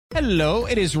Hello,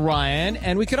 it is Ryan,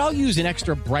 and we could all use an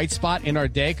extra bright spot in our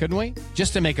day, couldn't we?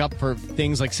 Just to make up for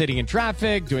things like sitting in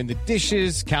traffic, doing the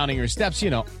dishes, counting your steps,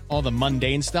 all the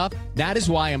mundane stuff. That is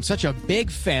why I'm such a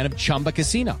big fan of Chumba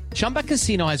Casino. Chumba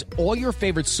Casino has all your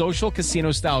favorite social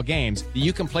casino-style games that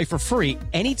you can play for free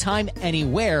anytime,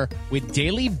 anywhere with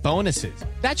daily bonuses.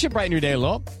 That should brighten your day a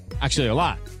little. Actually, a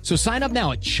lot. So sign up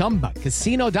now at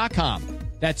ChumbaCasino.com.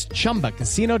 That's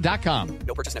ChumbaCasino.com.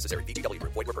 No purchase necessary. VGW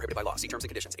Group. Void where prohibited by law. See terms and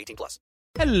conditions. 18+.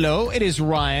 Hello, it is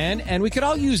Ryan, and we could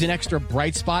all use an extra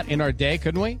bright spot in our day,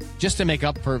 couldn't we? Just to make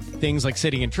up for things like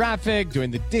sitting in traffic,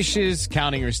 doing the dishes,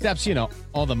 counting your steps,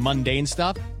 all the mundane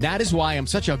stuff. That is why I'm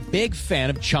such a big fan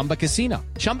of Chumba Casino.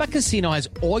 Chumba Casino has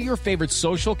all your favorite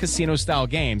social casino-style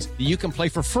games that you can play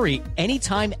for free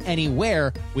anytime,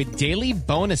 anywhere with daily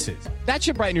bonuses. That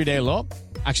should brighten your day a little.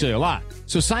 Actually, a lot.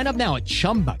 So sign up now at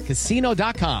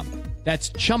ChumbaCasino.com.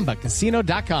 That's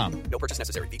ChumbaCasino.com. No purchase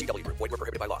necessary. VGW Group. Void where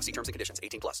prohibited by law. See terms and conditions.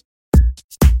 18+.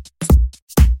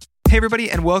 Hey everybody,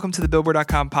 and welcome to the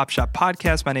Billboard.com Pop Shop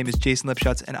podcast. My name is Jason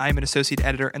Lipschutz, and I'm an associate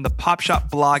editor and the Pop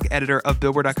Shop blog editor of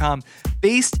Billboard.com.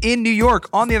 Based in New York,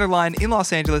 on the other line in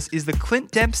Los Angeles is the Clint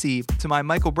Dempsey to my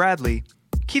Michael Bradley,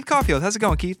 Keith Caulfield. How's it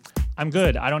going, Keith? I'm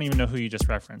good. I don't even know who you just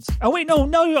referenced. Oh, wait, no,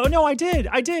 I did.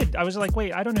 I was like,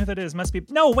 wait, I don't know who that is. Must be.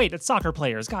 No, wait, it's soccer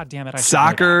players. God damn it.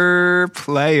 Soccer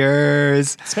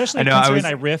players. Especially considering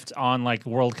I riffed on like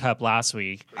World Cup last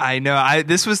week. I know.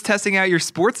 This was testing out your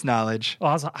sports knowledge.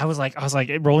 Well, I was like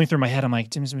rolling through my head. I'm like,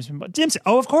 Dempsey.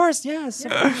 Oh, of course. Yes.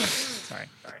 Sorry.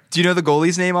 Do you know the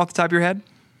goalie's name off the top of your head?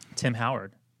 Tim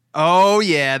Howard. Oh,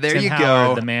 yeah, there Tim you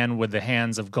Howard, go. The man with the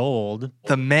hands of gold.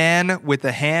 The man with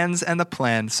the hands and the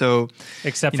plan. So,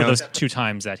 except for those two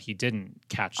times that he didn't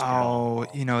catch the ball.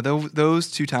 Those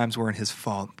two times weren't his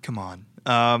fault. Come on.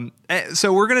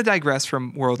 So we're going to digress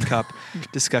from World Cup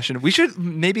discussion. We should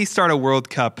maybe start a World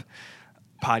Cup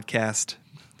podcast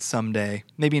someday,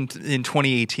 maybe in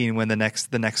 2018 when the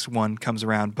next one comes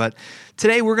around. But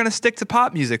today we're going to stick to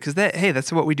pop music because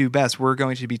that's what we do best. We're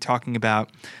going to be talking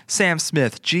about Sam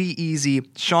Smith, G-Eazy,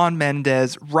 Shawn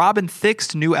Mendes, Robin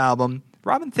Thicke's new album,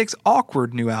 Robin Thicke's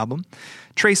awkward new album,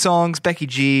 Trey Songz, Becky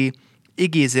G,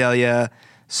 Iggy Azalea,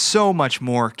 so much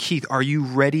more. Keith, are you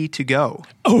ready to go?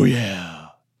 Oh yeah.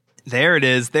 There it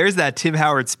is. There's that Tim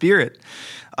Howard spirit.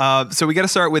 So we got to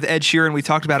start with Ed Sheeran. We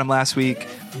talked about him last week,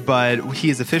 but he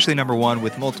is officially number one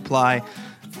with Multiply.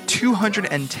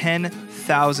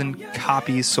 210,000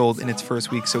 copies sold in its first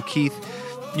week. So Keith,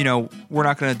 we're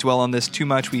not going to dwell on this too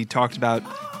much. We talked about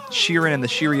Sheeran and the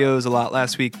Cheerios a lot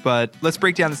last week, but let's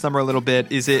break down this number a little bit.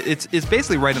 It's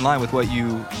basically right in line with what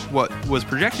was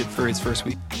projected for his first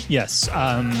week. Yes.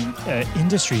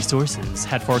 Industry sources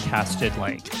had forecasted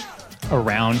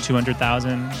around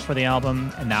 200,000 for the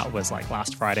album, and that was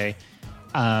last Friday,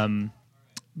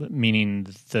 meaning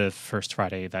the first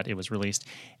Friday that it was released.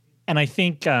 And I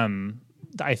think I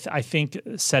think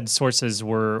said sources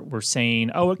were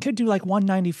saying, oh, it could do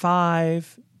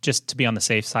 195 just to be on the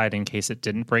safe side in case it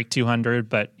didn't break 200,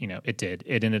 but it did.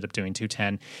 It ended up doing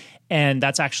 210, and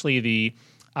that's actually the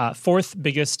fourth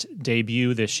biggest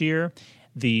debut this year,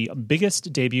 the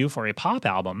biggest debut for a pop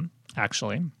album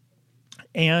actually.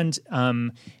 And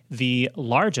the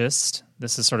largest,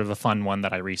 this is sort of a fun one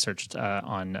that I researched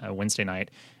on Wednesday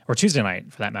night, or Tuesday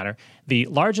night for that matter, the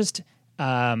largest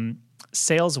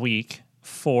sales week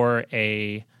for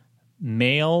a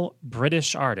male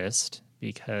British artist,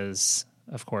 because,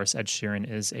 of course, Ed Sheeran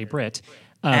is a Brit.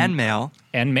 And male.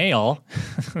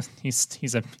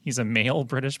 He's a male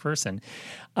British person.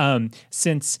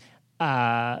 Since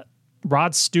Rod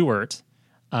Stewart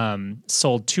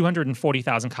sold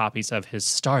 240,000 copies of his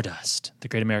Stardust, the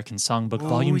Great American Songbook,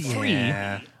 Volume 3,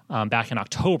 back in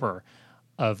October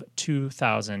of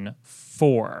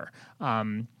 2004.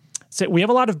 So we have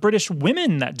a lot of British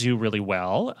women that do really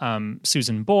well.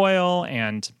 Susan Boyle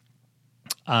and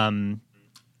Adele.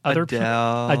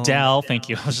 Thank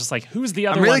you. I was just like, who's the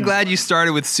other one? I'm really glad you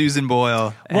started with Susan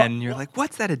Boyle, and you're like,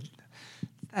 what's that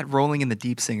Rolling in the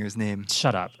Deep singer's name?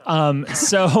 Shut up.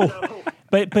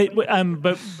 But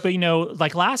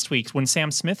last week when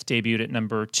Sam Smith debuted at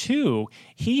number 2,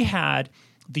 he had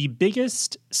the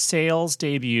biggest sales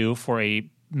debut for a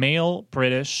male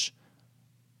British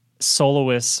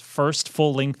soloist's first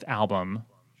full-length album.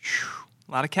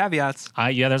 A lot of caveats.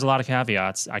 There's a lot of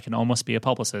caveats. I can almost be a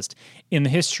publicist in the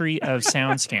history of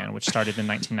SoundScan, which started in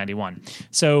 1991.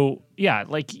 So they're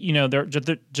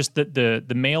just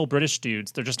the male British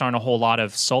dudes. There just aren't a whole lot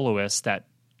of soloists that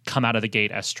come out of the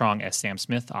gate as strong as Sam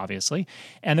Smith, obviously,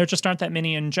 and there just aren't that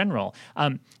many in general.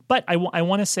 But I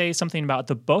want to say something about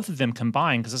the both of them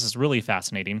combined, because this is really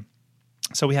fascinating.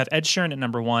 So we have Ed Sheeran at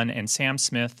number 1, and Sam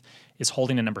Smith is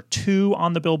holding at number 2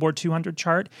 on the Billboard 200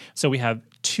 chart. So we have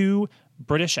 2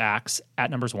 British acts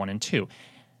at numbers 1 and 2.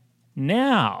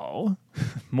 Now,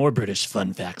 more British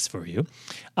fun facts for you.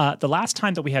 The last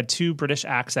time that we had 2 British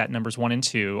acts at numbers 1 and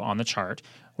 2 on the chart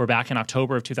were back in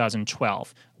October of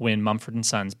 2012 when Mumford &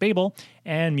 Sons' Babel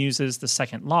and Muse's The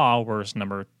Second Law were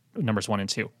numbers 1 and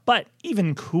 2. But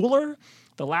even cooler,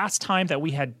 the last time that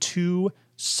we had 2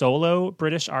 solo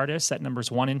British artists at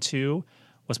numbers 1 and 2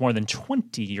 was more than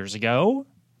 20 years ago,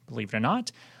 believe it or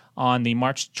not, on the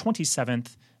March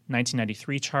 27th,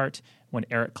 1993 chart when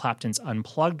Eric Clapton's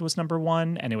Unplugged was number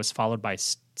 1, and it was followed by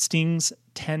Sting's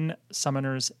 10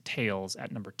 Summoner's Tales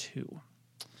at number 2.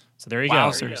 So there you go.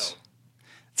 Wowzers.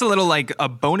 It's a little like a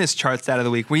bonus charts out of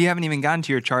the week. We haven't even gotten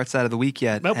to your charts out of the week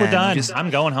yet. But we're done. I'm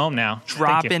going home now.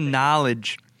 Drop in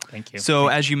knowledge. Thank you. So,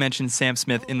 as you mentioned, Sam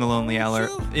Smith in the Lonely Hour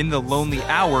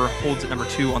holds at number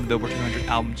 2 on the Billboard 200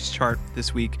 albums chart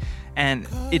this week, and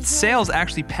its sales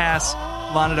actually pass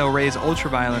Lana Del Rey's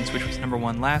Ultraviolence, which was number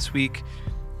 1 last week.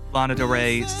 Lana Del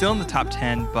Rey still in the top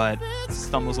 10, but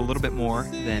stumbles a little bit more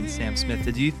than Sam Smith.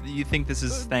 Do you think this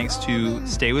is thanks to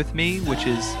 "Stay With Me," which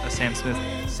is a Sam Smith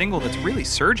single that's really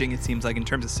surging? It seems like in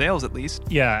terms of sales, at least.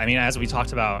 Yeah, I mean, as we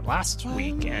talked about last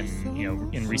week, and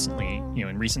in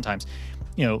recent times.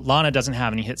 Lana doesn't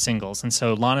have any hit singles, and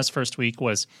so Lana's first week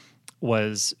was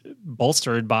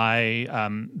bolstered by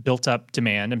built-up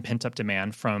demand and pent-up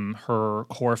demand from her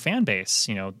core fan base.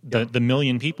 The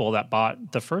million people that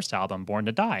bought the first album, Born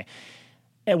to Die.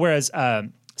 Whereas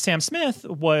Sam Smith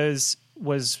was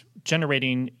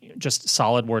generating just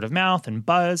solid word of mouth and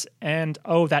buzz, and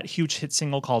that huge hit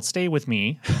single called "Stay With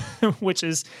Me," which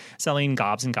is selling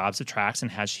gobs and gobs of tracks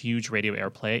and has huge radio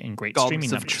airplay and great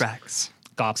streaming numbers.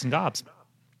 Gobs and gobs.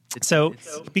 So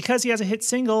because he has a hit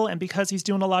single and because he's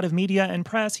doing a lot of media and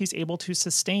press, he's able to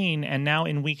sustain. And now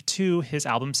in week 2, his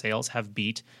album sales have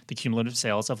beat the cumulative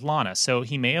sales of Lana. So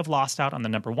he may have lost out on the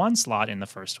number 1 slot in the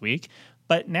first week,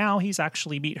 but now he's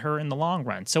actually beat her in the long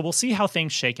run. So we'll see how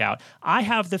things shake out. I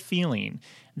have the feeling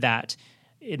that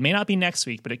it may not be next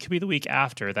week, but it could be the week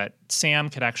after, that Sam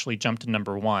could actually jump to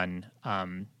number 1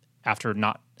 after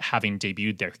not having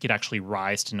debuted there. He could actually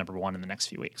rise to number 1 in the next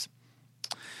few weeks.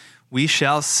 We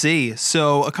shall see.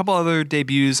 So a couple other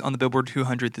debuts on the Billboard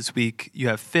 200 this week. You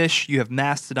have Fish, you have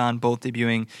Mastodon, both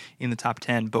debuting in the top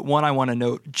 10. But one I want to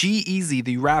note, G-Eazy,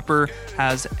 the rapper,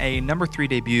 has a number 3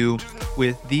 debut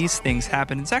with These Things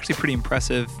Happen. It's actually pretty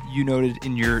impressive. You noted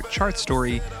in your chart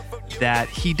story that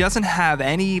he doesn't have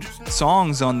any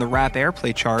songs on the rap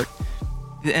airplay chart.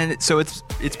 And so it's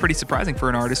pretty surprising for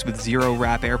an artist with 0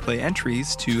 rap airplay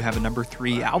entries to have a number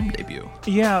 3 album debut.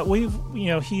 Yeah,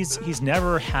 he's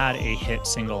never had a hit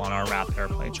single on our rap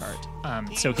airplay chart.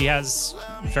 So he has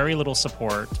very little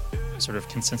support, sort of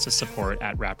consensus support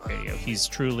at rap radio. He's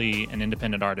truly an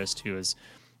independent artist who has,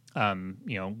 gone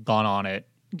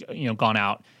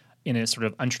out in a sort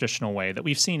of untraditional way that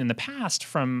we've seen in the past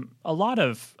from a lot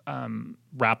of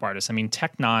rap artists. I mean,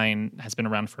 Tech-9 has been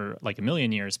around for like a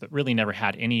million years, but really never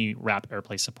had any rap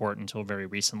airplay support until very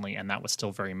recently, and that was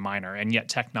still very minor. And yet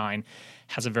Tech-9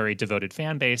 has a very devoted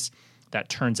fan base that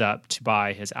turns up to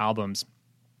buy his albums,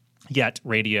 yet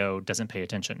radio doesn't pay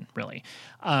attention, really.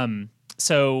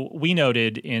 So we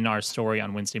noted in our story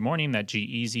on Wednesday morning that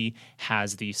G-Eazy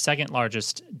has the second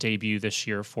largest debut this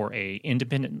year for a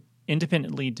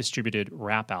independently distributed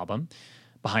rap album,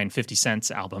 behind 50 Cent's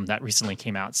album that recently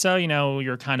came out. So,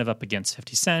 you're kind of up against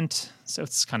 50 Cent, so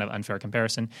it's kind of unfair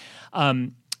comparison.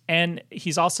 And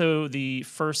he's also the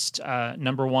first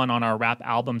number 1 on our rap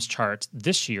albums chart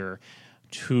this year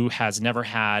who has never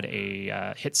had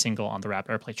a hit single on the rap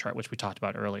airplay chart, which we talked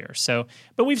about earlier. So,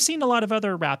 but we've seen a lot of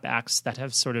other rap acts that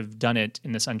have sort of done it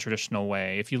in this untraditional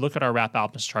way. If you look at our rap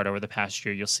albums chart over the past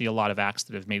year, you'll see a lot of acts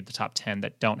that have made the top 10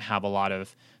 that don't have a lot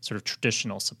of sort of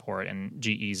traditional support, and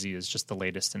G-Eazy is just the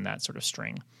latest in that sort of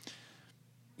string.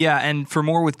 Yeah, and for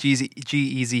more with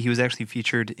G-Eazy, he was actually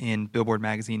featured in Billboard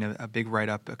magazine, a big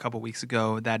write-up a couple weeks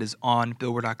ago. That is on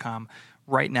Billboard.com.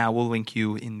 Right now, we'll link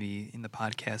you in the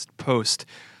podcast post.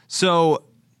 So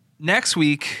next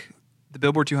week, the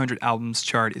Billboard 200 albums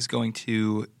chart is going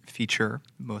to feature,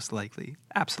 most likely,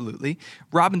 absolutely,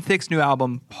 Robin Thicke's new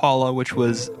album, Paula, which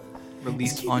was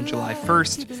released on July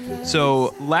 1st.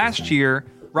 So last year,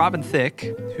 Robin Thicke,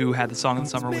 who had the Song of the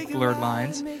Summer with Blurred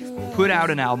Lines, put out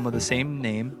an album of the same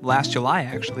name last July,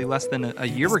 actually, less than a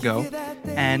year ago,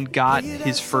 and got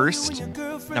his first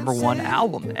number 1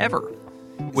 album ever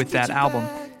with that album.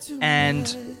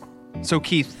 And so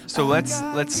Keith,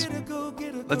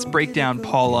 let's break down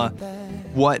Paula.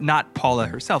 what, not Paula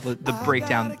herself, the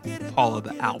breakdown Paula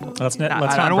the album. Let's not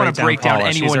I don't want to break down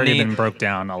Paula. She's anyone already named. been broke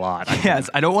down a lot. Yes,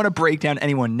 I don't want to break down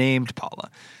anyone named Paula.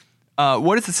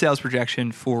 What is the sales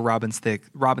projection for Robin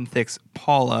Thicke's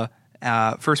Paula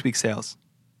first week sales?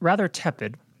 Rather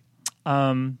tepid.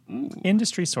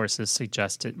 Industry sources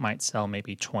suggest it might sell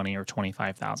maybe 20 or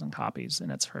 25,000 copies in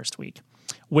its first week,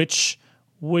 which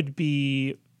would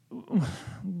be,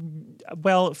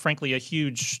 well, frankly, a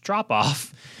huge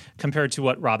drop-off compared to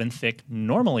what Robin Thicke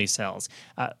normally sells.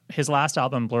 His last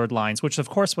album, Blurred Lines, which of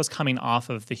course was coming off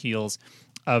of the heels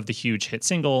of the huge hit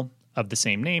single of the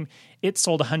same name, it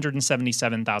sold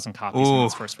 177,000 copies in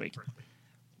its first week.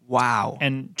 Wow.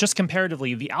 And just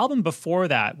comparatively, the album before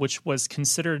that, which was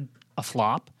considered a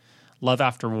flop, Love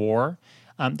After War,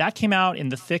 that came out in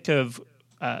the thick of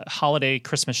holiday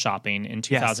Christmas shopping in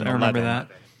 2011. Yes, I remember that.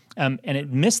 And it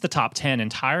missed the top 10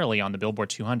 entirely on the Billboard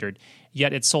 200,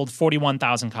 yet it sold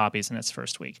 41,000 copies in its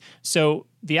first week. So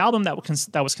the album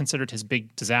that was considered his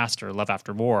big disaster, Love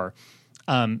After War,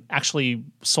 actually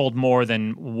sold more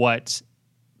than what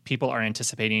people are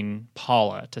anticipating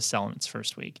Paula to sell in its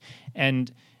first week.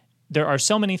 And there are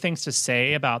so many things to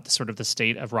say about the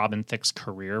state of Robin Thicke's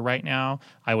career right now.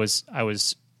 I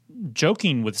was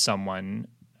joking with someone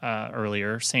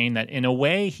earlier, saying that in a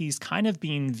way he's kind of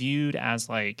being viewed as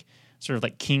like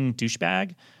king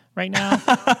douchebag right now.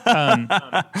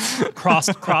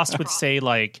 Crossed with, say,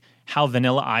 like how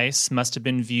Vanilla Ice must have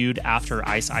been viewed after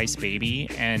Ice Ice Baby,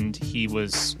 and he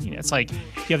was, it's like you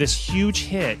have this huge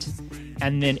hit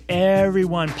and then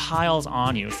everyone piles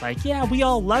on you. It's like, yeah, we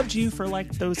all loved you for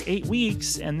like those 8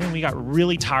 weeks, and then we got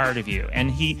really tired of you.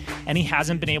 And he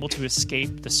hasn't been able to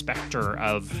escape the specter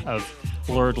of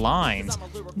Blurred Lines.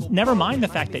 Never mind the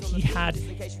fact that he had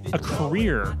a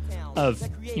career of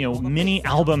many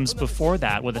albums before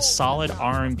that with a solid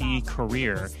R&B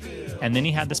career, and then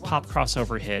he had this pop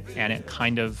crossover hit, and it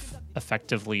kind of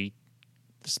effectively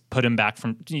threw him back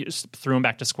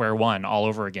to square one all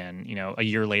over again, a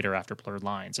year later after Blurred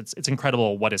Lines. It's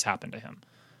incredible what has happened to him.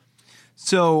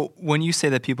 So when you say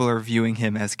that people are viewing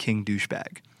him as King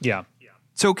Douchebag. Yeah.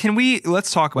 So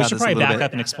let's talk about this a little bit. We should probably back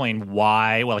up and explain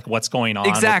why, what's going on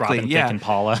with Robin Thicke and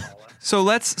Paula. So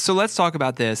let's talk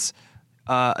about this.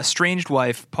 Estranged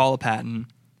wife, Paula Patton,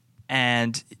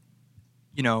 and,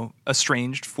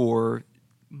 estranged for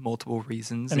multiple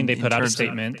reasons. I mean, they put out a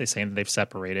statement. They say that they've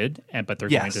separated, but they're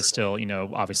going to still,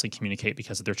 obviously communicate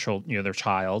because of their child,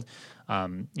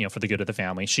 for the good of the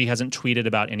family. She hasn't tweeted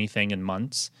about anything in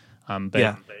months,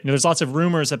 but there's lots of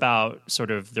rumors about sort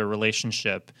of their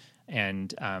relationship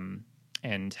and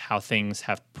how things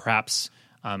have perhaps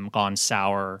gone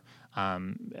sour.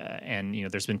 And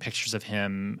there's been pictures of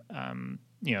him.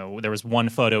 There was one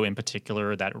photo in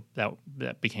particular that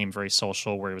became very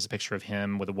social, where it was a picture of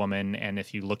him with a woman, and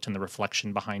if you looked in the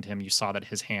reflection behind him, you saw that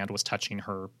his hand was touching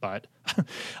her butt.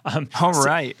 All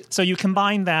right. So you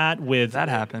combine that with that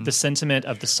happened. The sentiment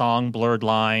of the song "Blurred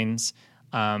Lines,"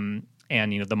 and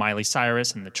the Miley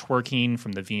Cyrus and the twerking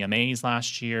from the VMAs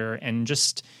last year, and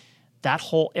just that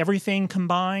whole everything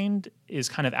combined is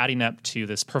kind of adding up to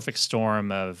this perfect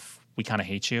storm of "we kind of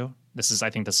hate you." I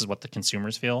think this is what the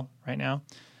consumers feel right now.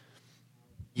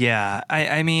 Yeah,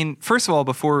 I mean, first of all,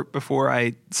 before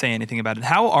I say anything about it,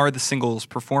 how are the singles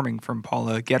performing from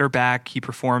Paula? Get Her Back, he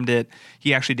performed it.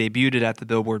 He actually debuted it at the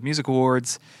Billboard Music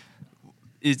Awards.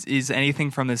 Is anything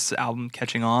from this album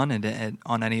catching on and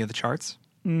on any of the charts?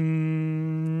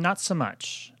 Not so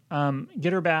much.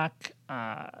 Get Her Back,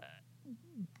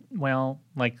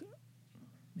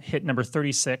 hit number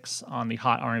 36 on the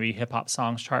Hot R&B Hip Hop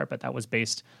Songs chart, but that was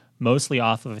based mostly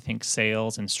off of, I think,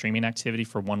 sales and streaming activity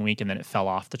for 1 week, and then it fell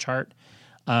off the chart.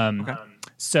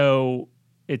 So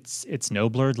it's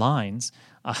no Blurred Lines.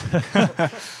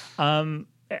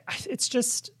 It's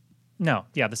just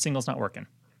the single's not working.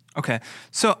 Okay,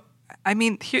 so I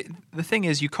mean, the thing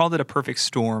is, you called it a perfect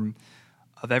storm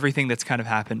of everything that's kind of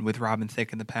happened with Robin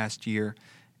Thicke in the past year,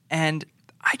 and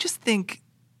I just think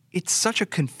it's such a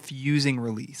confusing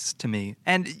release to me.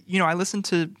 And I listened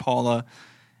to Paula.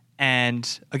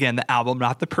 And again, the album,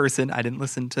 not the person. I didn't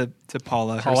listen to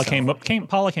Paula. Paula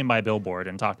came by Billboard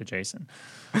and talked to Jason.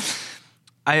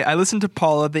 I listened to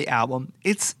Paula, the album.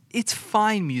 It's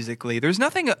fine musically. There's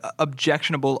nothing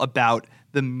objectionable about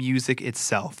the music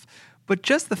itself, but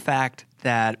just the fact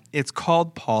that it's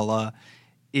called Paula.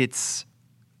 It's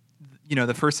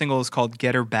the first single is called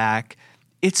Get Her Back.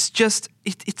 It's just,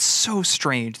 it's so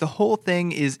strange. The whole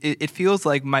thing is, it feels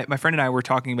like, my friend and I were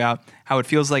talking about how it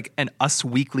feels like an Us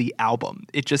Weekly album.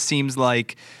 It just seems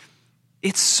like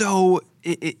it's so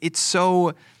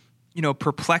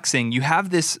perplexing. You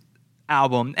have this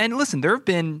album. And listen, there have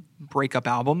been breakup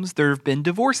albums. There have been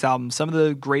divorce albums. Some of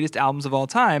the greatest albums of all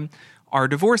time are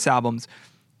divorce albums.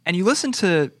 And you listen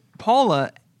to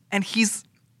Paula, and he's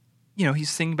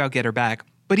singing about Get Her Back,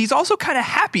 but he's also kind of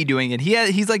happy doing it.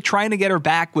 He's like trying to get her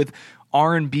back with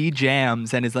R&B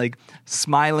jams and is like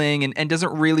smiling and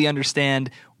doesn't really understand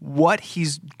what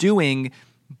he's doing,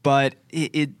 but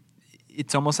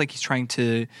it's almost like he's trying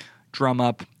to drum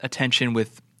up attention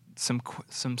with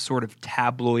some sort of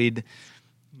tabloid,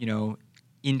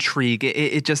 intrigue.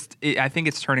 I think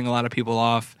it's turning a lot of people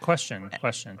off. Question.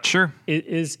 Sure.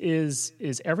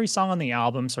 Is every song on the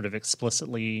album sort of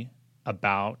explicitly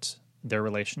about their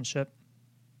relationship?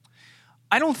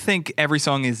 I don't think every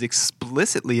song is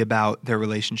explicitly about their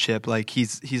relationship. Like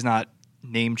he's not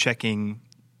name checking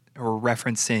or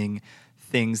referencing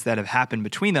things that have happened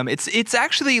between them. It's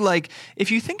actually like,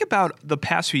 if you think about the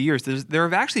past few years, there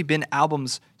have actually been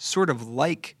albums sort of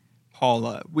like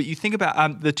Paula. What you think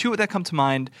about, the two that come to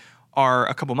mind are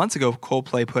a couple months ago,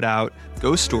 Coldplay put out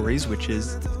Ghost Stories, which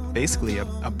is basically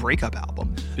a breakup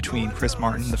album between Chris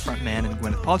Martin, the frontman, and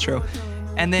Gwyneth Paltrow.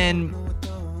 And then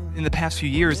in the past few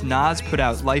years, Nas put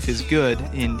out Life is Good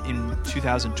in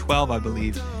 2012, I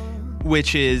believe,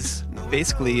 which is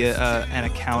basically an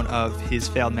account of his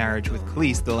failed marriage with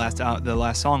Khalees. The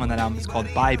last song on that album is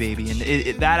called Bye Baby, and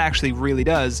that actually really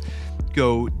does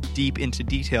go deep into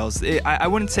details. I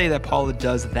wouldn't say that Paula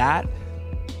does that,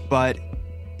 but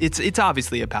it's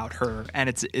obviously about her, and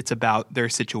it's about their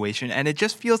situation, and it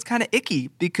just feels kind of icky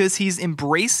because he's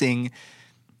embracing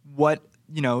what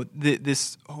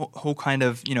this whole kind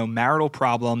of marital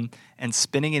problem and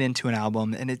spinning it into an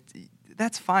album, and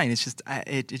that's fine. It's just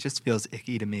it just feels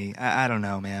icky to me. I don't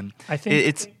know, man. I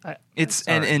think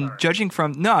and judging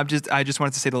from I just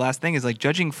wanted to say the last thing is, like,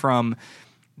 judging from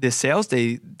this sales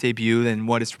debut and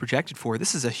what it's projected for,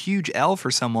 this is a huge L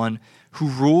for someone who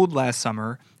ruled last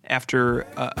summer after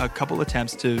a couple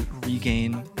attempts to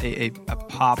regain a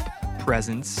pop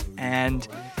presence, and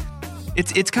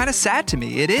it's kind of sad to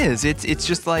me. It is. It's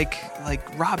just like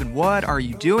Robin, what are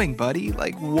you doing, buddy?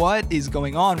 Like, what is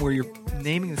going on where you're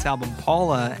naming this album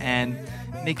Paula and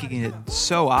making it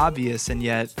so obvious and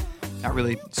yet not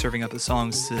really serving up the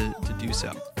songs to do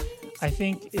so? I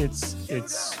think it's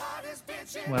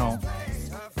well,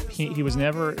 he was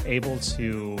never able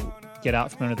to get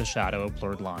out from under the shadow of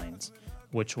Blurred Lines,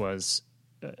 which was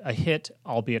a hit,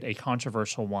 albeit a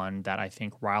controversial one that I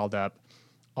think riled up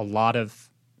a lot of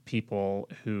people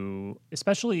who,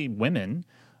 especially women,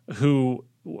 who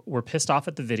were pissed off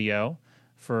at the video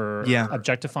for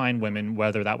objectifying women,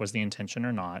 whether that was the intention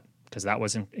or not, because that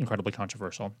was incredibly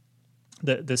controversial.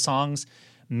 The song's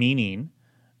meaning,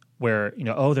 where,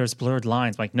 there's blurred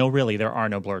lines. Like, no, really, there are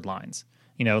no blurred lines.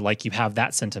 Like, you have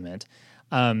that sentiment.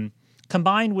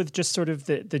 Combined with just sort of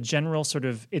the general sort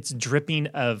of, it's dripping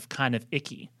of kind of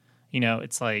icky.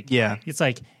 It's like,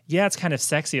 it's kind of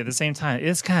sexy at the same time.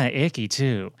 It's kind of icky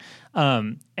too.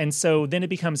 And so then it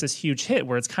becomes this huge hit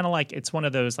where it's kind of like, it's one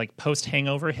of those like post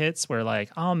hangover hits where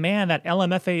like, oh man, that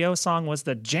LMFAO song was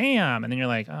the jam. And then you're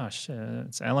like, oh shit,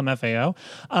 it's LMFAO.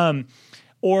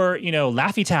 Or,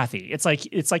 Laffy Taffy. It's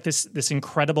like this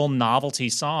incredible novelty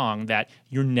song that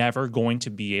you're never going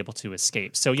to be able to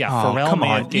escape. So yeah, Pharrell, come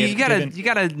on. You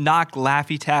gotta knock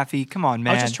Laffy Taffy. Come on,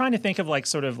 man. I was just trying to think of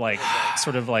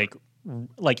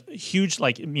huge,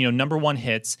 number one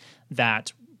hits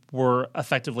that were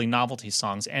effectively novelty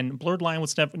songs. And Blurred Line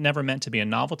was never meant to be a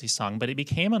novelty song, but it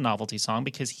became a novelty song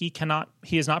because he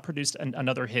has not produced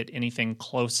another hit anything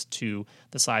close to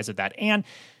the size of that. And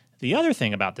the other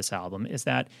thing about this album is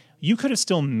that you could have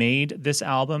still made this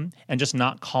album and just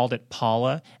not called it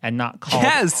Paula and not called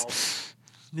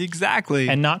exactly,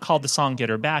 and not called the song Get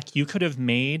Her Back. You could have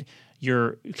made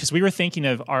because we were thinking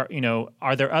of are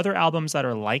there other albums that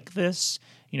are like this?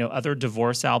 Other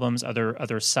divorce albums,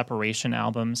 other separation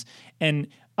albums, and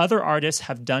other artists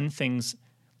have done things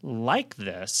like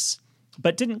this,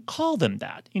 but didn't call them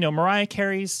that. Mariah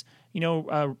Carey's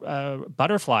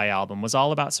Butterfly album was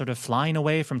all about sort of flying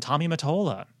away from Tommy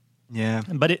Mottola. Yeah,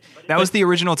 that was the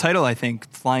original title, I think,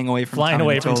 Flying Away from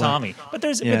Tommy. But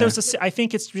I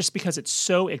think it's just because it's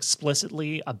so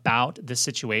explicitly about this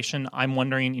situation. I'm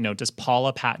wondering, does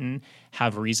Paula Patton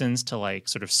have reasons to like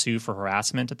sort of sue for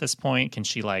harassment at this point? Can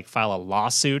she like file a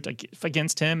lawsuit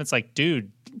against him? It's like,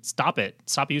 dude, stop it.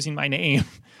 Stop using my name.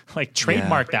 Like,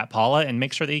 trademark that, Paula, and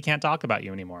make sure that he can't talk about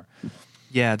you anymore.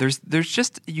 Yeah, there's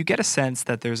just, you get a sense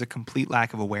that there's a complete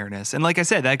lack of awareness. And like I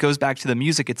said, that goes back to the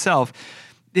music itself.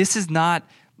 This is not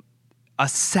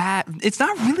it's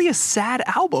not really a sad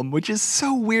album, which is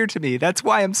so weird to me. That's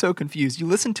why I'm so confused. You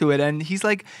listen to it and he's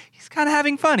kind of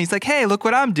having fun. He's like, hey, look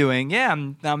what I'm doing. Yeah,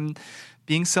 I'm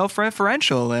being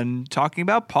self-referential and talking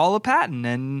about Paula Patton,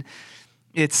 and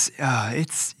it's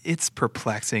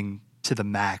perplexing to the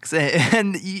max.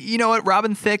 And you know what?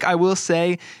 Robin Thicke, I will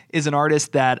say, is an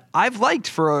artist that I've liked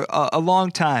for a long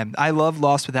time. I love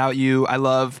Lost Without You. I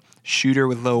love Shooter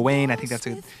with Lil Wayne. I think that's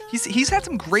he's had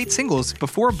some great singles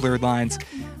before Blurred Lines.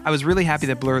 I was really happy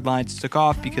that Blurred Lines took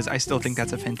off because I still think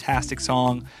that's a fantastic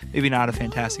song. Maybe not a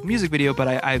fantastic music video, but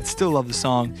I still love the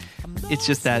song. It's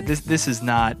just that this is.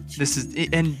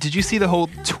 And did you see the whole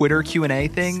Twitter Q&A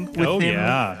thing with him? Oh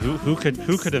yeah, who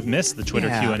could have missed the Twitter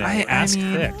Q&A? Ask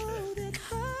Thicke.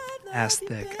 Ask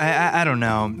Thicke. I don't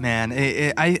know, man.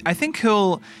 I think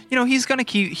he'll. He's gonna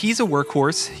keep. He's a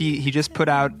workhorse. He just put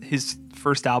out his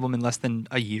first album in less than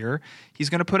a year. He's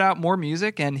going to put out more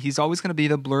music, and he's always going to be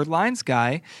the Blurred Lines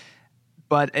guy.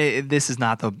 But this is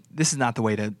not the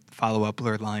way to follow up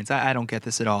Blurred Lines. I don't get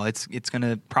this at all. It's going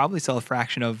to probably sell a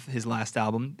fraction of his last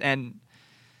album, and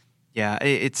yeah,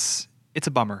 it's a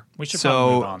bummer. We should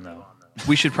probably move on, though.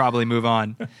 We should probably move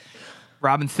on.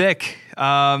 Robin Thicke.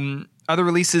 Other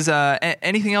releases,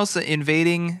 anything else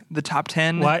invading the top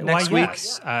 10 next week?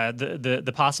 Yes.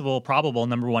 The possible, probable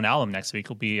number one album next week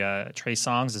will be Trey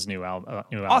Songz' new album.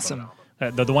 Awesome.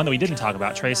 The one that we didn't talk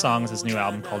about, Trey Songz' new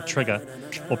album called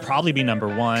Trigga, will probably be number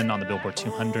one on the Billboard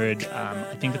 200.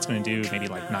 I think it's going to do maybe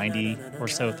like 90 or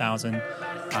so thousand.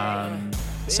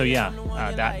 So yeah,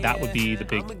 that would be the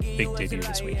big debut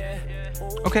this week.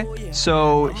 Okay,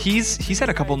 so he's had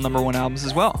a couple number one albums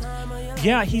as well.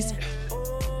 Yeah, he's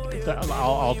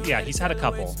had a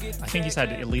couple. I think he's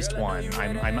had at least one.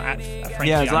 I'm at frankly,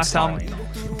 yeah, his I'm last stalling.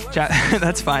 album.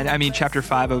 That's fine. I mean, Chapter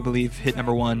 5, I believe, hit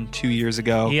number one 2 years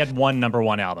ago. He had one number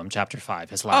one album, Chapter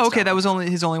 5, his last. Oh, okay, album. that was only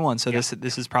his only one. So Yeah.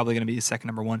 this is probably going to be his second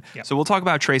number one. Yep. So we'll talk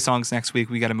about Trey Songz next week.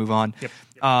 We got to move on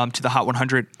to the Hot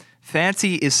 100.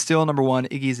 Fancy is still number one.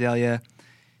 Iggy Azalea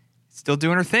still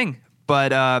doing her thing,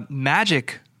 but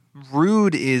Magic.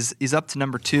 Rude is up to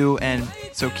number 2, and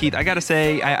so Keith, I gotta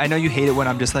say, I know you hate it when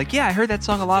I'm just like, yeah, I heard that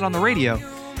song a lot on the radio,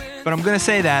 but I'm gonna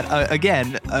say that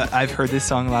again. I've heard this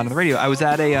song a lot on the radio. I was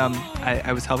at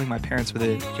I was helping my parents with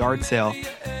a yard sale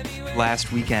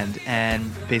last weekend,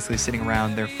 and basically sitting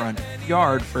around their front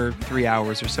yard for 3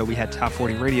 hours or so. We had Top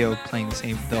 40 radio playing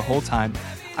the whole time.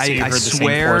 So you heard the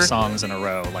same 4 songs in a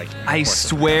row, like I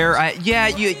swear, I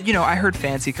heard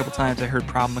Fancy a couple times. I heard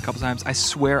Problem a couple times. I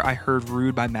swear, I heard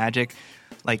Rude by Magic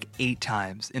like 8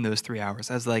 times in those 3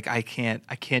 hours. I was like, I can't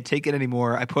take it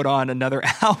anymore. I put on another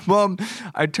album.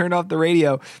 I turned off the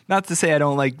radio. Not to say I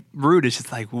don't like Rude. It's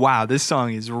just like, wow, this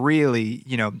song is really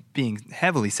being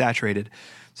heavily saturated.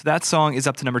 So that song is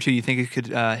up to number 2. You think it could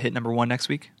hit number 1 next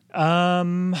week?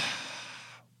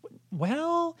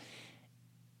 Well.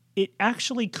 It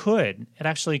actually could.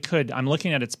 I'm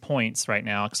looking at its points right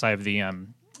now because I have the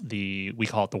we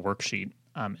call it the worksheet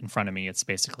in front of me. It's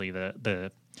basically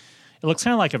it looks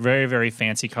kind of like a very, very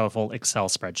fancy, colorful Excel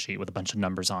spreadsheet with a bunch of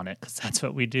numbers on it because that's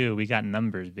what we do. We got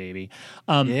numbers, baby.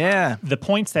 Yeah. The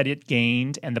points that it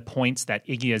gained and the points that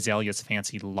Iggy Azalea's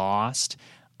Fancy lost,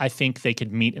 I think they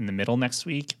could meet in the middle next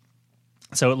week.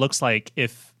 So it looks like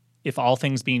if all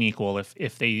things being equal,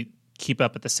 if they keep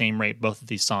up at the same rate, both of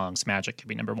these songs, Magic could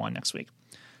be number 1 next week.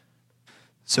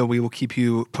 So we will keep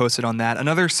you posted on that.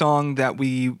 Another song that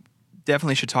we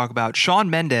definitely should talk about, Shawn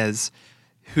Mendes,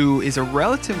 who is a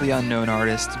relatively unknown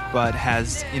artist, but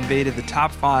has invaded the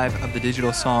top 5 of the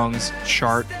digital songs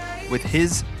chart with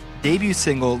his debut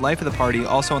single, Life of the Party,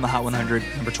 also on the Hot 100.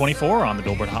 Number 24 on the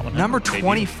Billboard Hot 100. Number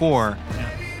 24. Yeah.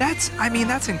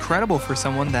 That's incredible for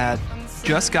someone that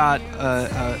just got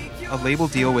a label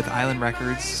deal with Island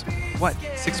Records,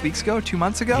 6 weeks ago, 2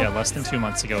 months ago? Yeah, less than 2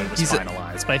 months ago it was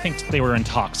finalized. But I think they were in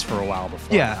talks for a while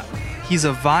before that. He's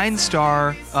a Vine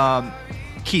star.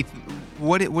 Keith,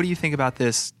 what do you think about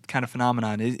this kind of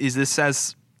phenomenon? Is this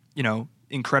as,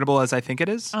 incredible as I think it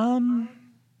is?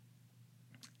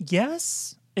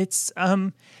 Yes. It's,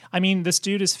 this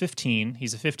dude is 15.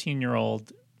 He's a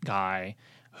 15-year-old guy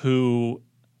who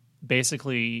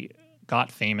basically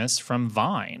got famous from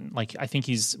Vine. Like, I think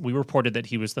we reported that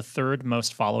he was the 3rd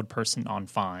most followed person on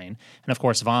Vine. And of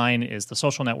course, Vine is the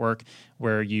social network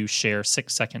where you share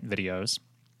 6-second videos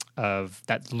of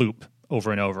that loop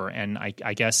over and over. And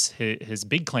I guess his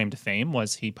big claim to fame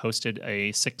was he posted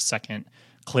a 6-second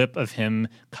clip of him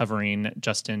covering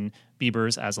Justin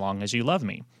Bieber's As Long As You Love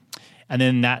Me. And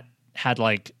then that had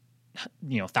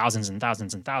thousands and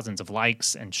thousands and thousands of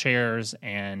likes and shares,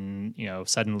 and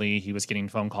suddenly he was getting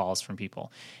phone calls from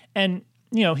people. And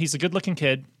he's a good-looking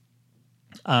kid.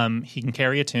 He can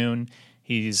carry a tune.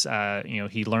 He's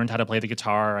he learned how to play the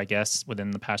guitar, I guess,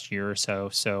 within the past year or so.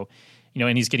 So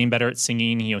and he's getting better at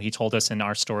singing. He told us in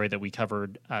our story that we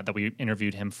covered, that we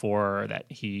interviewed him for, that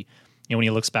he, when he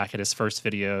looks back at his first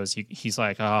videos, he's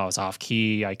like, oh, I was off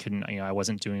key. I couldn't, I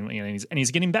wasn't doing, and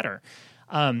he's getting better.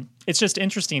 It's just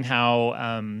interesting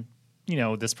how,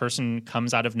 this person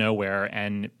comes out of nowhere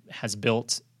and has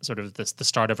built sort of the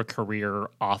start of a career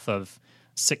off of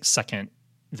 6-second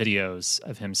videos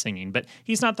of him singing. But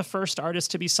he's not the first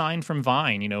artist to be signed from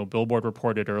Vine. Billboard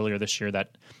reported earlier this year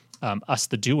that Us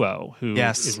the Duo, who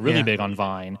is really big on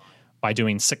Vine by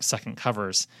doing 6-second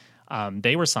covers,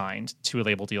 they were signed to a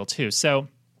label deal too. So,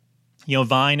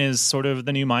 Vine is sort of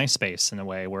the new MySpace in a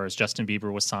way, whereas Justin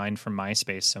Bieber was signed from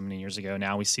MySpace so many years ago.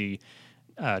 Now we see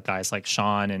guys like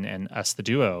Sean and Us the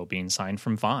Duo being signed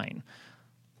from Vine.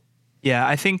 Yeah,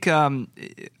 I think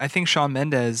Shawn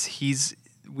Mendes,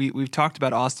 we've talked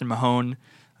about Austin Mahone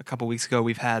a couple weeks ago.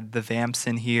 We've had the Vamps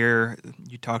in here.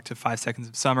 You talked to 5 Seconds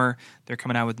of Summer. They're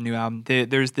coming out with a new album.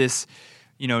 There's this,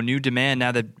 new demand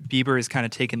now that Bieber is kind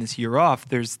of taken this year off.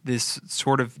 There's this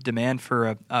sort of demand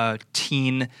for a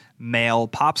teen male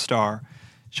pop star.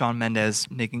 Shawn Mendes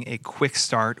making a quick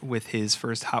start with his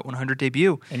first Hot 100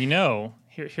 debut. And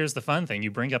here's the fun thing.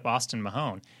 You bring up Austin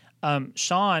Mahone.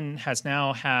 Sean has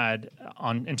now had,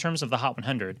 in terms of the Hot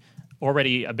 100,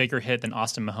 already a bigger hit than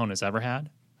Austin Mahone has ever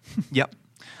had. Yep.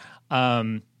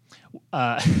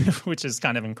 Which is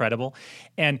kind of incredible.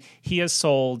 And he has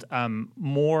sold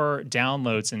more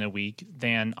downloads in a week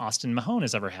than Austin Mahone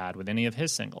has ever had with any of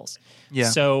his singles. Yeah.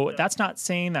 So that's not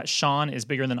saying that Sean is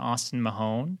bigger than Austin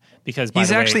Mahone, because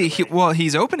he's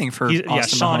opening for Austin Mahone.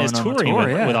 Sean is touring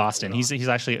with Austin. He's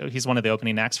He's one of the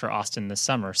opening acts for Austin this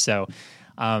summer. So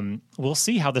we'll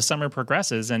see how the summer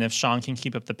progresses and if Sean can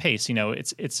keep up the pace.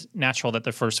 It's natural that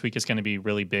the first week is going to be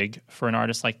really big for an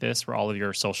artist like this, where all of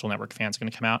your social network fans are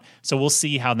going to come out. So we'll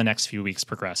see how the next few weeks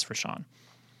progress for Sean.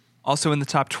 Also in the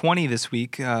top 20 this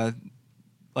week, Life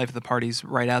of the Party's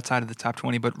right outside of the top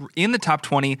 20, but in the top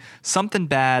 20, Something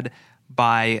Bad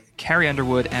by Carrie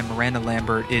Underwood and Miranda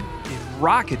Lambert. It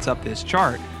rockets up this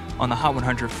chart on the Hot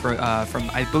 100 from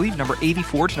I believe number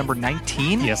 84 to number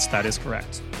 19. Yes, that is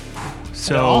correct.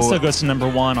 So it also goes to number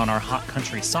 1 on our Hot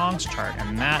Country Songs chart,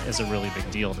 and that is a really big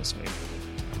deal this week.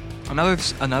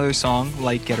 Another song,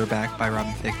 Light Get Her Back by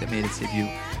Robin Thicke, that made its debut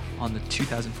on the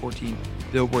 2014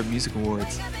 Billboard Music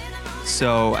Awards.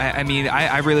 So,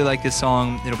 I really like this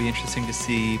song. It'll be interesting to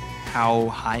see how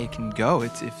high it can go.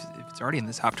 If it's already in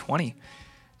the top 20.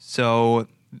 So,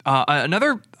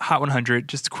 another Hot 100,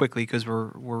 just quickly because we're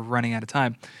running out of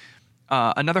time.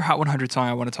 Another Hot 100 song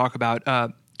I want to talk about,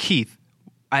 Keith.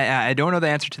 I don't know the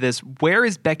answer to this. Where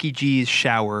is Becky G's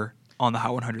Shower on the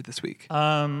Hot 100 this week?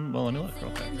 Well, let me look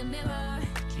real quick.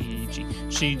 Becky G.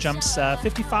 She jumps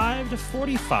 55 to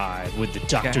 45 with the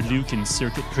Dr. Lucan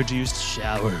circuit-produced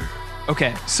Shower.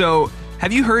 Okay, so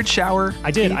have you heard Shower?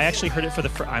 I did. Keith? I actually heard it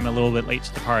for I'm a little bit late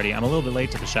to the party. I'm a little bit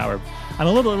late to the shower. I'm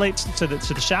a little bit late to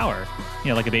the shower.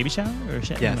 Like a baby shower? Or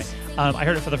yes. Anyway, I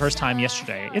heard it for the first time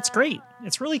yesterday. It's great.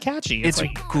 It's really catchy. It's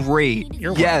like, great.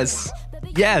 Yes,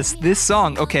 this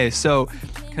song. Okay, so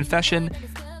confession,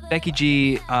 Becky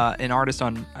G, an artist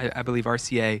on, I believe,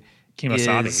 RCA.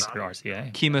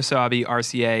 Kemosabe,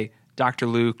 RCA. Dr.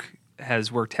 Luke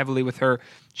has worked heavily with her.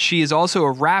 She is also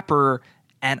a rapper,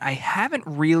 and I haven't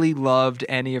really loved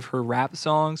any of her rap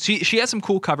songs. She has some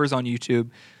cool covers on YouTube,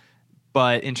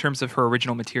 but in terms of her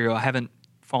original material, I haven't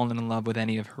fallen in love with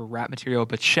any of her rap material.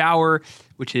 But Shower,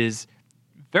 which is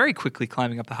very quickly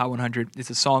climbing up the Hot 100, is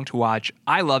a song to watch.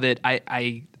 I love it.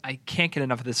 I can't get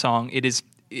enough of this song. It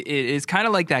is kind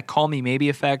of like that Call Me Maybe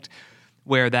effect,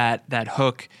 where that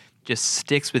hook just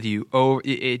sticks with you. Oh,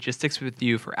 it just sticks with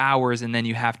you for hours, and then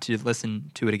you have to listen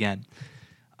to it again.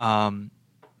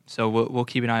 So we'll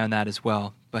keep an eye on that as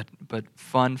well. But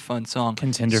fun song.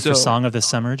 Contender for Song of the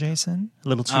Summer, Jason? A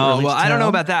little too early. Well, I don't know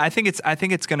about that. I think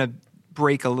it's going to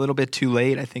break a little bit too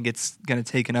late. I think it's going to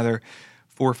take another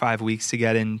 4 or 5 weeks to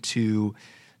get into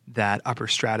that upper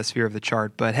stratosphere of the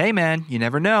chart. But hey, man, you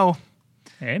never know.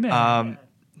 Hey,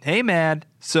 man.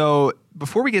 So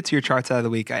before we get to your charts out of the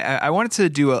week, I wanted to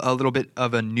do a little bit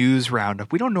of a news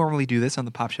roundup. We don't normally do this on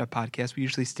the Pop Shop podcast. We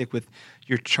usually stick with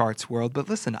your charts world. But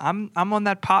listen, I'm on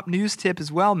that pop news tip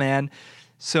as well, man.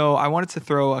 So I wanted to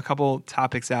throw a couple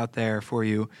topics out there for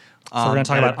you. So we're going to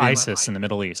talk about ISIS in the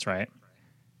Middle East, right?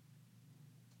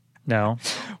 No?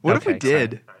 What if we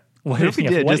did? What if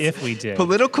we did?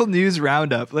 Political news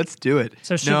roundup. Let's do it.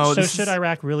 So should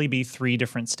Iraq really be 3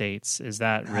 different states? Is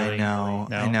that really?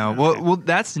 I know. Well,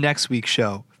 that's next week's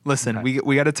show. Listen, okay.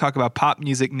 we got to talk about pop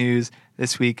music news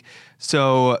this week.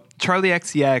 So Charli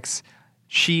XCX,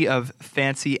 she of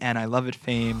Fancy and I Love It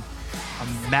fame,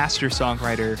 a master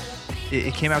songwriter,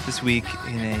 it came out this week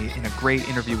in a great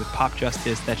interview with Pop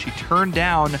Justice that she turned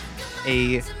down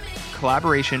a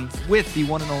collaboration with the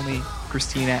one and only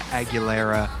Christina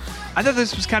Aguilera. I thought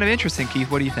this was kind of interesting, Keith.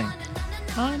 What do you think?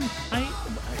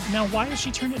 Now, why did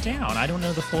she turn it down? I don't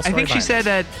know the full story. I think she said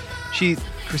that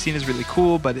Christina's really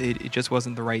cool, but it just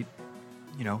wasn't the right,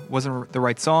 wasn't the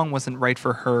right song, wasn't right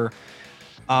for her.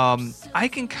 I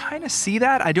can kind of see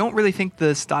that. I don't really think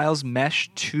the styles mesh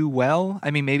too well.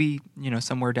 I mean, maybe,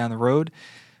 somewhere down the road.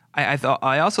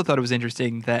 I also thought it was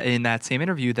interesting that in that same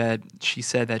interview that she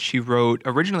said that she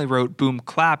originally wrote Boom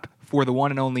Clap for the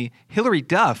one and only Hilary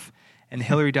Duff, and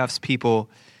Hilary Duff's people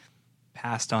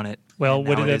passed on it. Well,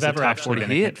 would it have ever actually been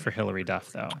a hit for Hilary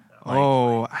Duff, though?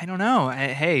 I don't know.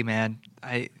 Hey, man,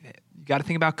 you got to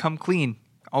think about Come Clean.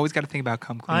 Always got to think about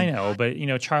Come Clean. I know, but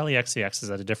Charlie XCX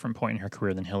is at a different point in her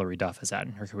career than Hilary Duff is at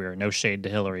in her career. No shade to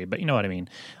Hilary, but you know what I mean.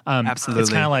 Absolutely. It's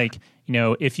kind of like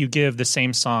if you give the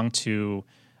same song to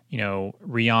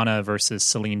Rihanna versus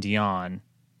Celine Dion,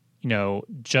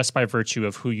 just by virtue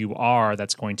of who you are,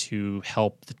 that's going to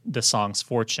help the song's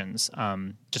fortunes.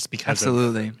 Just because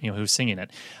Absolutely. of who's singing it.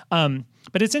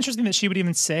 But it's interesting that she would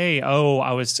even say, "Oh,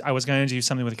 I was going to do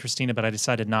something with Christina, but I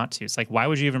decided not to." It's like, why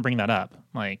would you even bring that up?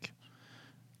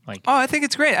 I think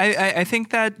it's great. I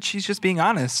think that she's just being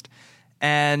honest,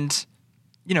 and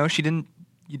she didn't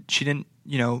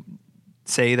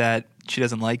say that she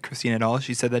doesn't like Christina at all.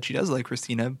 She said that she does like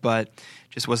Christina, but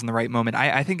just wasn't the right moment.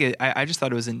 I think I just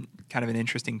thought it was kind of an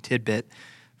interesting tidbit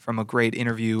from a great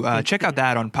interview. Check out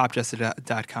that on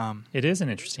popjustice.com. It is an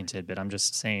interesting tidbit. I'm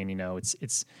just saying,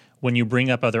 it's when you bring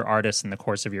up other artists in the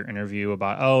course of your interview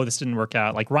about, oh, this didn't work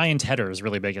out. Like Ryan Tedder is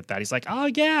really big at that. He's like, oh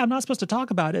yeah, I'm not supposed to talk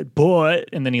about it, but,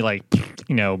 and then he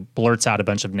blurts out a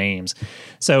bunch of names.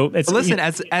 So it's listen,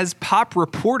 as pop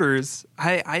reporters,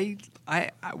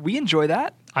 we enjoy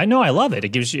that. I know, I love it. It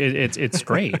gives you, it's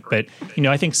great. But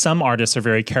I think some artists are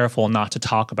very careful not to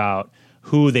talk about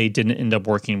who they didn't end up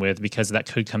working with because that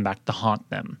could come back to haunt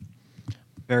them.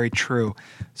 Very true.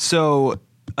 So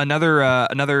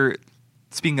another.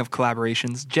 Speaking of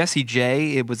collaborations, Jessie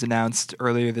J, it was announced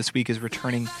earlier this week, is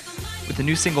returning with the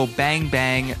new single Bang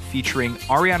Bang featuring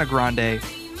Ariana Grande,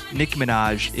 Nicki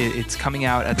Minaj. It's coming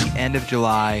out at the end of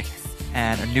July,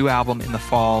 and a new album in the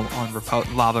fall on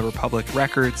Lava Republic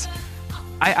Records.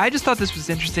 I just thought this was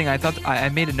interesting. I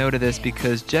made a note of this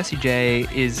because Jessie J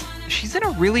she's in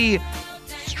a really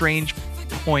strange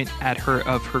point of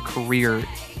her career.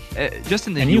 Just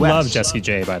in the US. And you love Jessie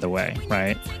J, by the way,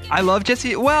 right? I love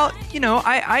Jessie. Well,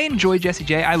 I enjoy Jessie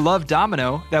J. I love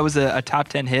Domino. That was a top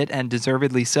 10 hit, and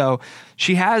deservedly so.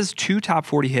 She has 2 top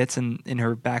 40 hits in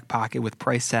her back pocket with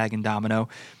Price Tag and Domino.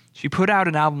 She put out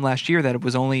an album last year that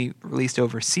was only released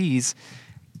overseas,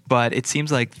 but it seems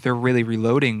like they're really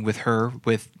reloading with her,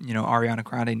 with Ariana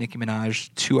Grande, Nicki Minaj,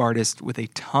 2 artists with a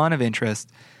ton of interest,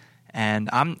 and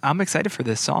I'm excited for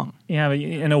this song. Yeah, but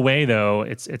in a way, though,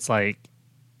 it's like,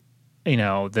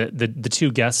 the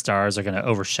 2 guest stars are going to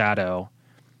overshadow,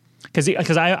 because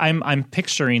I'm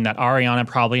picturing that Ariana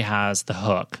probably has the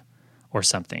hook or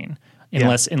something,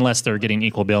 unless they're getting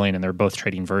equal billing and they're both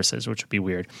trading verses, which would be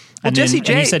weird. Well, and Jessie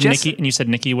J, you said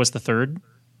Nicki was the third.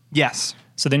 Yes.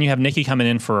 So then you have Nicki coming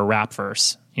in for a rap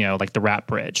verse, like the rap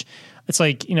bridge. It's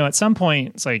like, at some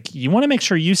point, it's like you want to make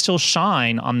sure you still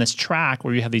shine on this track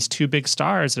where you have these 2 big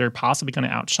stars that are possibly going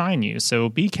to outshine you. So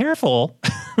be careful.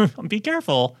 Be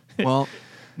careful. Well,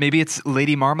 maybe it's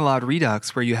Lady Marmalade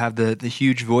Redux, where you have the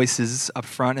huge voices up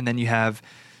front, and then you have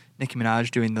Nicki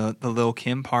Minaj doing the Lil'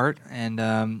 Kim part, and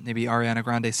maybe Ariana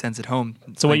Grande sends it home.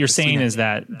 So what you're saying is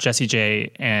that Jessie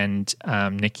J and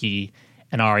Nicki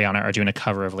and Ariana are doing a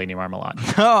cover of Lady Marmalade.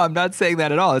 No, I'm not saying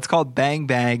that at all. It's called Bang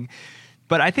Bang.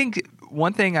 But I think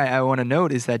one thing I want to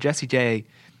note is that Jessie J,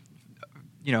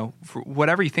 for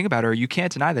whatever you think about her, you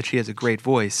can't deny that she has a great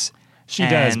voice. She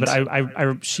does,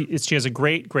 but she has a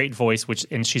great voice,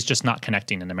 and she's just not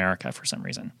connecting in America for some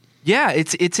reason. Yeah,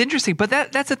 it's interesting, but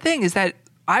that's the thing, is that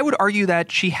I would argue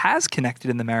that she has connected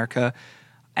in America.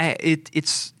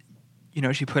 It's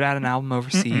she put out an album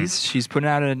overseas. Mm-mm. She's putting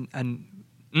out an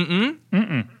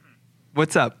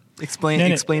What's up?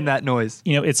 Explain that noise.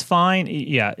 It's fine.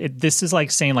 Yeah, this is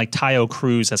like saying like Tayo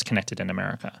Cruz has connected in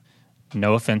America.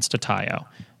 No offense to Tayo,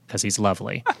 because he's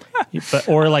lovely,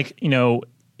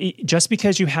 just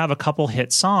because you have a couple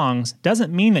hit songs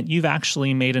doesn't mean that you've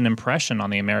actually made an impression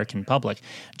on the American public.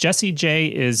 Jessie J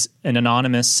is an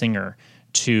anonymous singer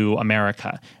to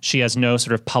America. She has no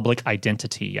sort of public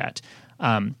identity yet.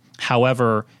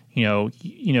 However,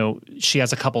 she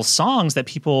has a couple songs that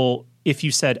people if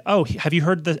you said, "Oh, have you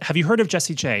heard of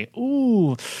Jessie J?"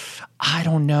 Ooh, I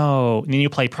don't know. And then you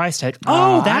play Price Tag.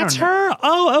 Oh, that's her.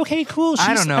 Oh, okay, cool.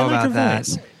 I don't know I like about her that.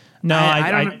 voice.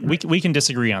 No, we can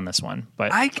disagree on this one,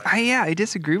 but I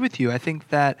disagree with you. I think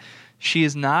that she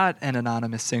is not an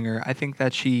anonymous singer. I think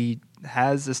that she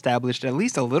has established at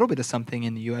least a little bit of something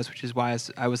in the U.S., which is why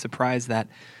I was surprised that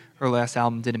her last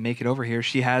album didn't make it over here.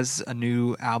 She has a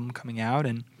new album coming out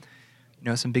and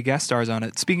some big guest stars on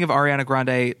it. Speaking of Ariana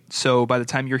Grande, so by the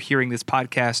time you're hearing this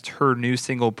podcast, her new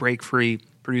single Break Free,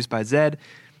 produced by Zedd,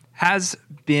 has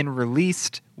been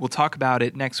released. We'll talk about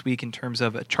it next week in terms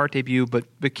of a chart debut. But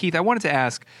Keith, I wanted to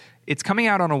ask, it's coming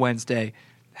out on a Wednesday.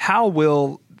 How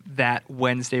will that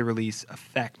Wednesday release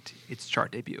affect its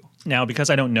chart debut? Now, because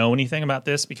I don't know anything about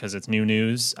this, because it's new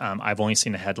news, I've only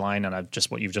seen the headline and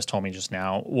what you've just told me just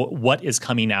now. What is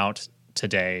coming out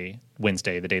today,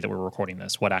 Wednesday, the day that we're recording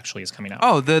this? What actually is coming out?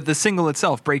 Oh, the single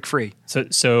itself, Break Free.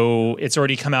 So it's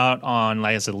already come out on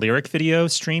as a lyric video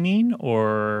streaming,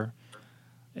 or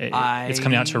it's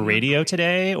coming out to radio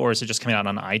today, or is it just coming out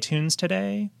on iTunes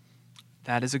today?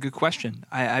 That is a good question.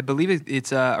 I believe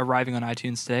it's arriving on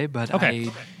iTunes today, but okay.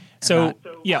 I'm not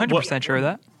 100% sure of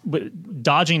that.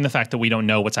 Dodging the fact that we don't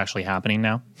know what's actually happening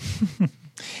now.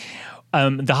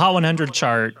 The Hot 100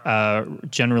 chart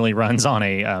generally runs on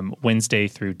a Wednesday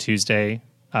through Tuesday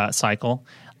cycle,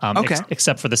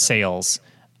 except for the sales.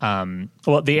 The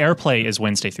airplay is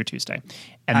Wednesday through Tuesday,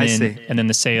 and then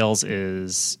the sales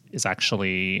is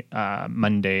actually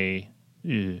Monday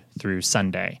through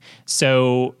Sunday.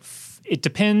 So it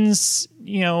depends,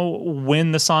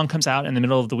 when the song comes out in the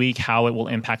middle of the week, how it will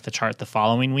impact the chart the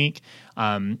following week.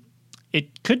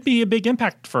 It could be a big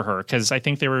impact for her because I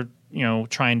think they were,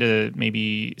 trying to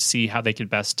maybe see how they could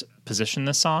best position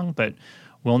this song, but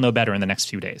we'll know better in the next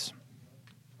few days.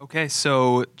 Okay,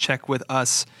 so check with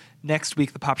us next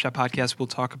week. The Pop Shop Podcast will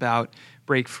talk about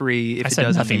Break Free. If I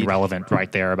said nothing relevant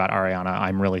right there about Ariana.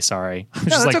 I'm really sorry.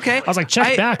 That's okay. I was like,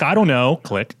 check back. I don't know.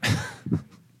 Click.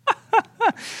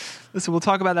 Listen, we'll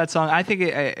talk about that song. I think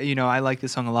I like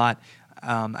this song a lot.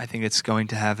 I think it's going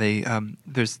to have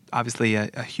there's obviously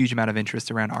a huge amount of interest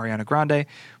around Ariana Grande.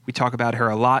 We talk about her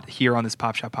a lot here on this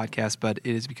Pop Shop Podcast, but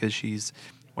it is because she's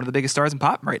one of the biggest stars in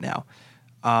pop right now.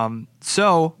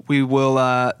 So we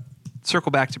will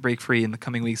circle back to Break Free in the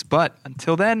coming weeks. But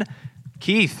until then,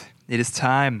 Keith, it is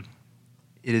time.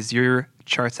 It is your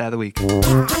charts out of the week.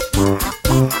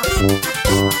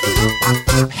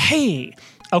 Hey.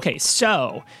 Okay,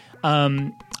 so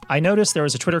I noticed there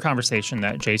was a Twitter conversation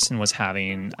that Jason was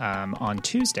having on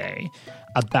Tuesday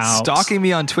about... Stalking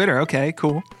me on Twitter. Okay,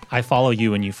 cool. I follow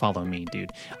you and you follow me,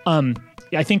 dude.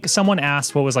 I think someone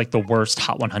asked what was like the worst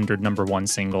Hot 100 #1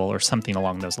 single or something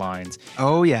along those lines.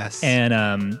 Oh, yes.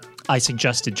 And I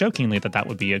suggested jokingly that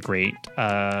would be a great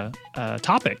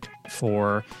topic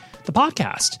for the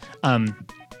podcast.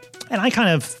 And I kind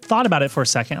of thought about it for a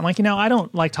second. I'm like, I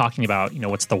don't like talking about,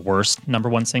 what's the worst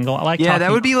 #1 single. I like talking...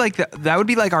 that would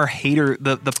be like our hater,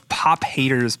 the pop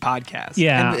haters podcast.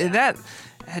 Yeah.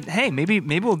 And hey, maybe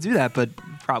we'll do that, but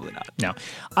probably not. No.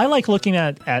 I like looking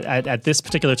at this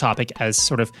particular topic as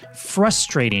sort of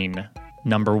frustrating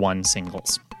 #1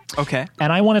 singles. Okay.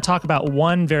 And I want to talk about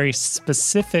one very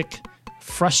specific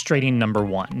frustrating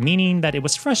 #1, meaning that it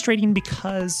was frustrating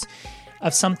because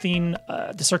of something,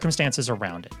 the circumstances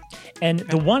around it. And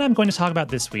the one I'm going to talk about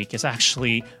this week is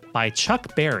actually by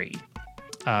Chuck Berry,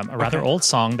 a rather old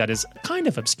song that is kind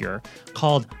of obscure,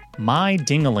 called My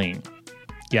Ding-a-Ling.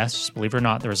 Yes, believe it or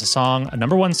not, there was a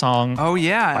 #1 song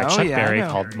by Chuck Berry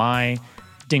called My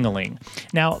Ding-a-Ling.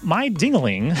 Now, My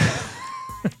Ding-a-Ling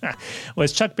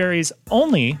was Chuck Berry's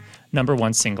only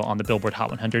 #1 single on the Billboard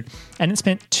Hot 100, and it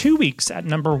spent 2 weeks at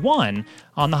 #1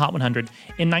 on the Hot 100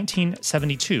 in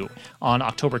 1972 on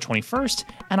October 21st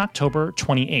and October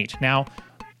 28th. Now,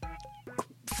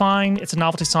 fine, it's a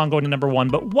novelty song going to #1,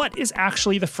 but what is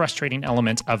actually the frustrating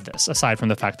element of this, aside from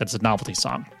the fact that it's a novelty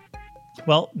song?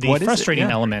 Well, the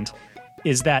frustrating element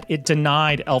is that it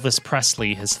denied Elvis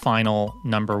Presley his final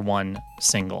 #1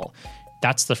 single.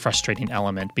 That's the frustrating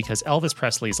element, because Elvis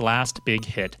Presley's last big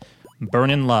hit,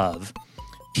 Burnin' Love,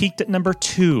 peaked at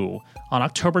 #2 on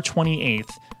October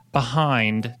 28th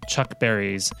behind Chuck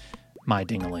Berry's My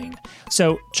Ding-a-Ling.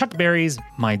 So Chuck Berry's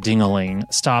My Ding-a-Ling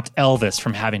stopped Elvis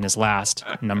from having his last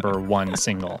 #1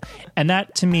 single. And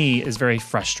that, to me, is very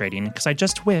frustrating, because I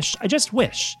just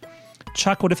wish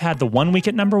Chuck would have had the 1 week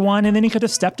at #1, and then he could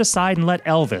have stepped aside and let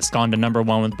Elvis gone to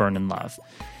 #1 with Burnin' Love.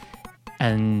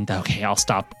 And, okay, I'll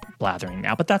stop blathering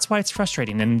now, but that's why it's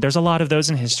frustrating. And there's a lot of those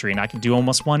in history, and I could do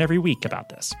almost one every week about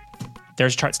this.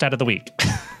 There's Chart Stat of the Week.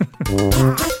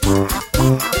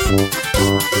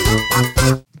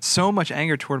 So much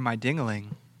anger toward my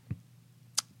dingling.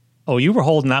 Oh, you were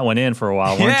holding that one in for a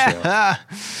while, weren't you? Yeah.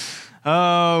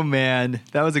 Oh man,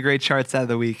 that was a great charts out of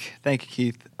the week. Thank you,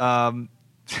 Keith. I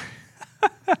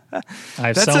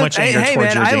have so much anger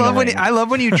towards man, your dingling. I love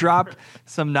when you drop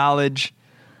some knowledge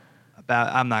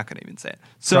about. I'm not going to even say it.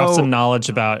 So, Drop some knowledge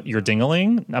about your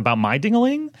dingling, about my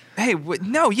dingling. Hey, my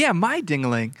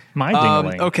dingling. My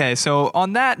dingling. Okay, so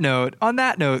on that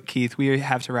note, Keith, we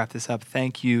have to wrap this up.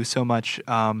 Thank you so much.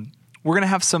 We're gonna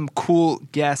have some cool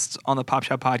guests on the Pop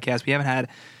Shop podcast. We haven't had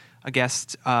a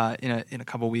guest in a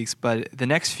couple weeks, but the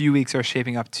next few weeks are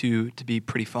shaping up to be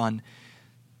pretty fun.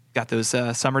 Got those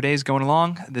summer days going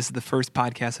along. This is the first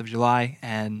podcast of July,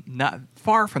 and not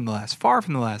far from the last. Far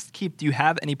from the last. Keith, do you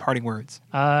have any parting words?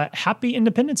 Happy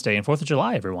Independence Day and 4th of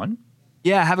July, everyone.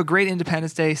 Yeah, have a great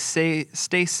Independence Day. Stay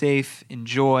safe,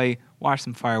 enjoy, watch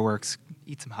some fireworks,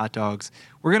 eat some hot dogs.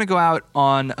 We're going to go out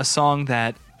on a song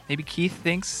that maybe Keith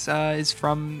thinks is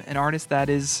from an artist that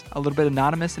is a little bit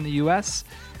anonymous in the U.S.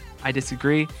 I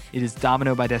disagree. It is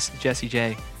Domino by Jessie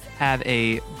J. Have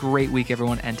a great week,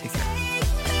 everyone, and take care.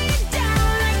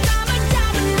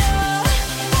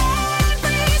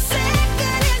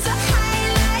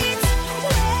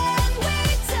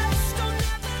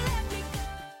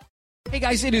 Hey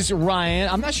guys, it is Ryan.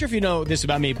 I'm not sure if you know this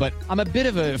about me, but I'm a bit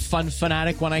of a fun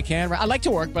fanatic when I can. I like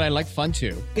to work, but I like fun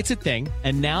too. It's a thing.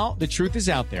 And now the truth is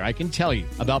out there. I can tell you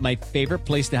about my favorite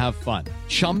place to have fun.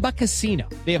 Chumba Casino.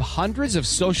 They have hundreds of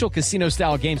social casino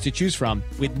style games to choose from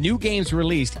with new games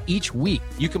released each week.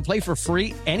 You can play for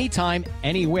free anytime,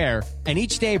 anywhere. And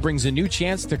each day brings a new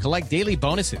chance to collect daily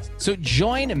bonuses. So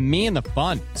join me in the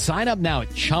fun. Sign up now at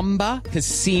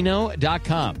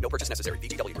ChumbaCasino.com. No purchase necessary.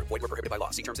 VGW Group. Void where prohibited by law.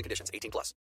 See terms and conditions. 18+.